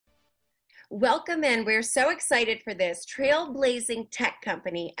Welcome in. We're so excited for this. Trailblazing tech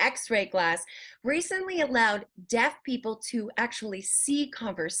company, XRAI Glass, recently allowed deaf people to actually see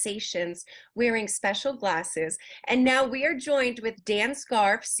conversations wearing special glasses. And now we are joined with Dan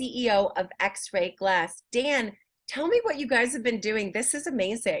Scarf, CEO of XRAI Glass. Dan, tell me what you guys have been doing. This is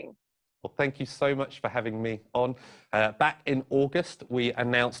amazing. Well, thank you so much for having me on. Back in August, we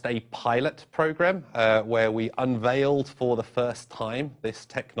announced a pilot program where we unveiled for the first time this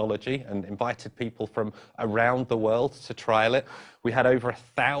technology and invited people from around the world to trial it. We had over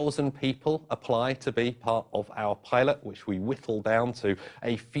 1,000 people apply to be part of our pilot, which we whittled down to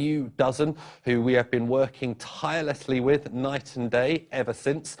a few dozen who we have been working tirelessly with night and day ever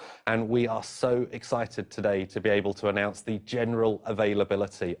since. And we are so excited today to be able to announce the general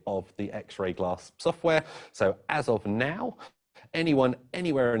availability of the XRAI Glass software. So as of now, anyone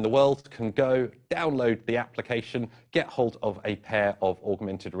anywhere in the world can go download the application, get hold of a pair of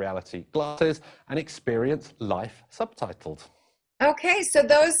augmented reality glasses and experience life subtitled. Okay, so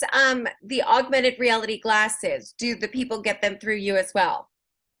those the augmented reality glasses, do the people get them through you as well?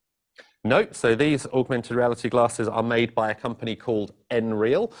 No, so these augmented reality glasses are made by a company called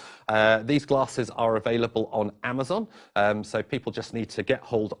Nreal. These glasses are available on Amazon, so people just need to get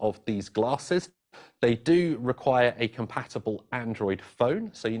hold of these glasses. They do require a compatible Android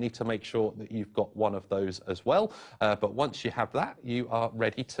phone, so you need to make sure that you've got one of those as well. But once you have that, you are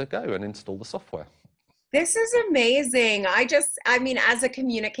ready to go and install the software. This is amazing. I mean, as a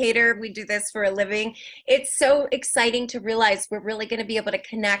communicator, we do this for a living. It's so exciting to realize we're really going to be able to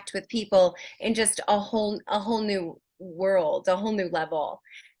connect with people in just a whole new world, a whole new level.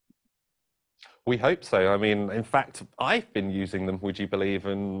 We hope so. I mean, in fact, I've been using them, would you believe,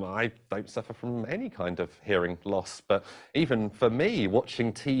 and I don't suffer from any kind of hearing loss. But even for me,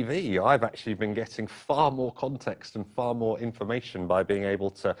 watching TV, I've actually been getting far more context and far more information by being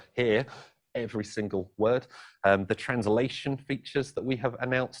able to hear every single word. The translation features that we have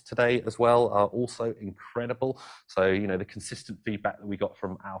announced today as well are also incredible. So, you know, the consistent feedback that we got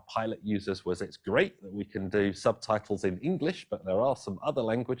from our pilot users was it's great that we can do subtitles in English, but there are some other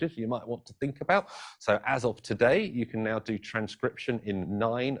languages you might want to think about. So as of today, you can now do transcription in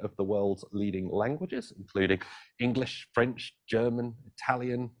 9 of the world's leading languages, including English, French, German,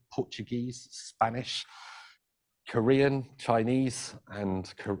 Italian, Portuguese, Spanish, Korean, Chinese,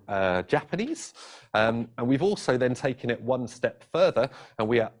 and Japanese. And we've also then taken it one step further, and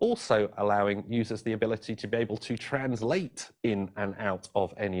we are also allowing users the ability to be able to translate in and out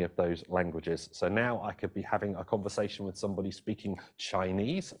of any of those languages. So now I could be having a conversation with somebody speaking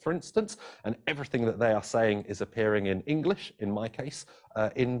Chinese, for instance, and everything that they are saying is appearing in English, in my case,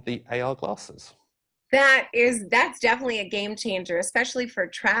 in the AR glasses. That's definitely a game changer, especially for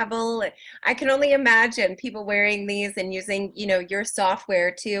travel. I can only imagine people wearing these and using, your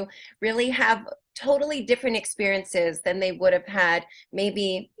software to really have totally different experiences than they would have had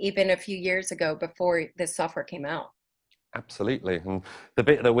maybe even a few years ago before this software came out. Absolutely. And the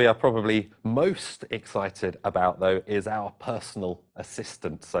bit that we are probably most excited about, though, is our personal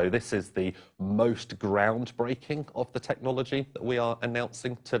assistant. So this is the most groundbreaking of the technology that we are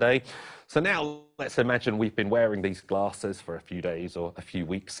announcing today. So now let's imagine we've been wearing these glasses for a few days or a few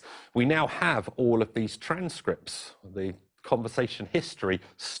weeks. We now have all of these transcripts, the conversation history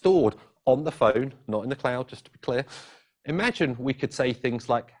stored on the phone, not in the cloud, just to be clear. Imagine we could say things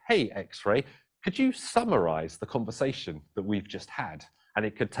like, "Hey, X-Ray, could you summarize the conversation that we've just had?" And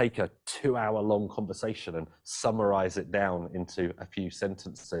it could take a 2-hour-long conversation and summarize it down into a few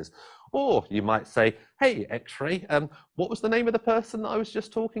sentences. Or you might say, "Hey, X-Ray, what was the name of the person that I was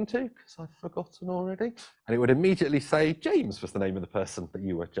just talking to? Because I've forgotten already." And it would immediately say, "James was the name of the person that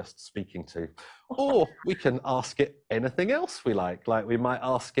you were just speaking to." Or we can ask it anything else we like. Like we might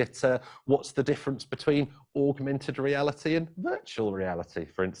ask it, what's the difference between augmented reality and virtual reality,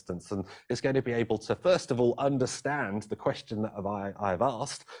 for instance? And it's going to be able to, first of all, understand the question that I've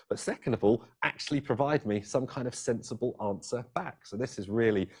asked, but second of all, actually provide me some kind of sensible answer back. So this is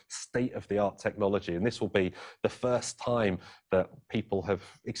really state-of-the-art technology, and this will be the first time that people have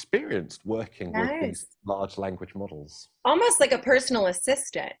experienced working with these large language models. Almost like a personal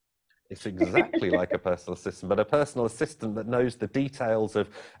assistant. It's exactly like a personal assistant, but a personal assistant that knows the details of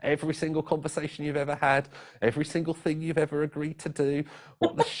every single conversation you've ever had, every single thing you've ever agreed to do,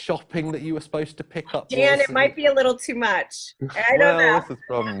 what the shopping that you were supposed to pick up Dan, was. it might be a little too much. I don't Well, know. this is the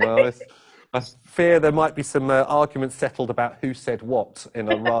problem. Well, I fear there might be some arguments settled about who said what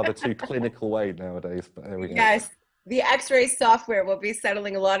in a rather too clinical way nowadays, but there we go. Yes, the X-ray software will be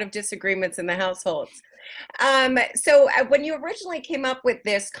settling a lot of disagreements in the households. So when you originally came up with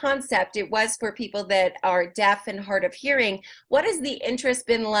this concept, it was for people that are deaf and hard of hearing. What has the interest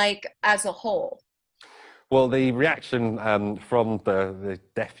been like as a whole? Well, the reaction from the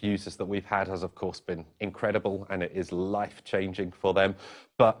deaf users that we've had has, of course, been incredible, and it is life-changing for them.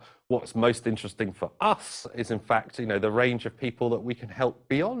 But what's most interesting for us is, in fact, the range of people that we can help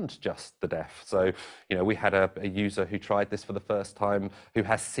beyond just the deaf. So, we had a user who tried this for the first time who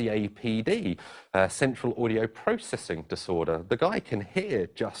has CAPD, central audio processing disorder. The guy can hear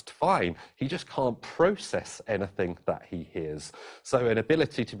just fine. He just can't process anything that he hears. So an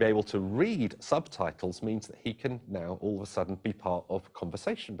ability to be able to read subtitles means that he can now all of a sudden be part of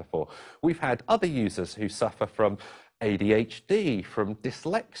conversation before. We've had other users who suffer from ADHD, from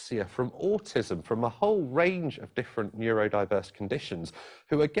dyslexia, from autism, from a whole range of different neurodiverse conditions,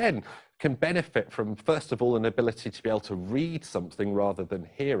 who again can benefit from, first of all, an ability to be able to read something rather than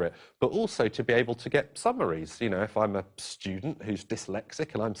hear it, but also to be able to get summaries. If I'm a student who's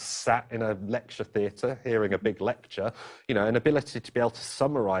dyslexic and I'm sat in a lecture theatre hearing a big lecture, an ability to be able to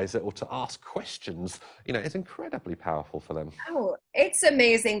summarize it or to ask questions, is incredibly powerful for them. Oh, it's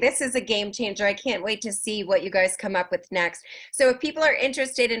amazing. This is a game changer. I can't wait to see what you guys come up with next. So if people are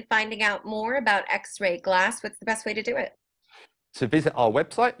interested in finding out more about X-ray glass, what's the best way to do it? To visit our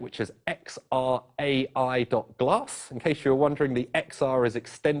website, which is xrai.glass. In case you're wondering, the XR is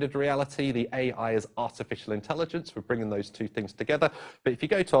extended reality, the AI is artificial intelligence. We're bringing those two things together. But if you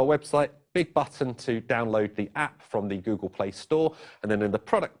go to our website, big button to download the app from the Google Play Store. And then in the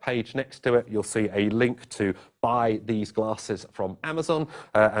product page next to it, you'll see a link to buy these glasses from Amazon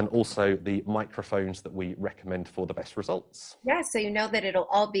and also the microphones that we recommend for the best results. Yeah, so you know that it'll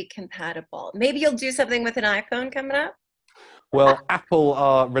all be compatible. Maybe you'll do something with an iPhone coming up? Well, Apple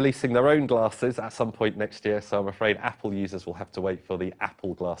are releasing their own glasses at some point next year, so I'm afraid Apple users will have to wait for the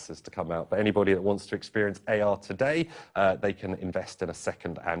Apple glasses to come out. But anybody that wants to experience AR today, they can invest in a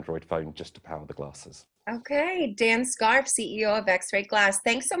second Android phone just to power the glasses. Okay, Dan Scarf, CEO of X-Ray Glass.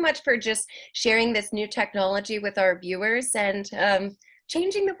 Thanks so much for just sharing this new technology with our viewers and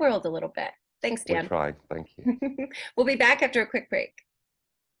changing the world a little bit. Thanks, We Dan. try. Thank you. We'll be back after a quick break.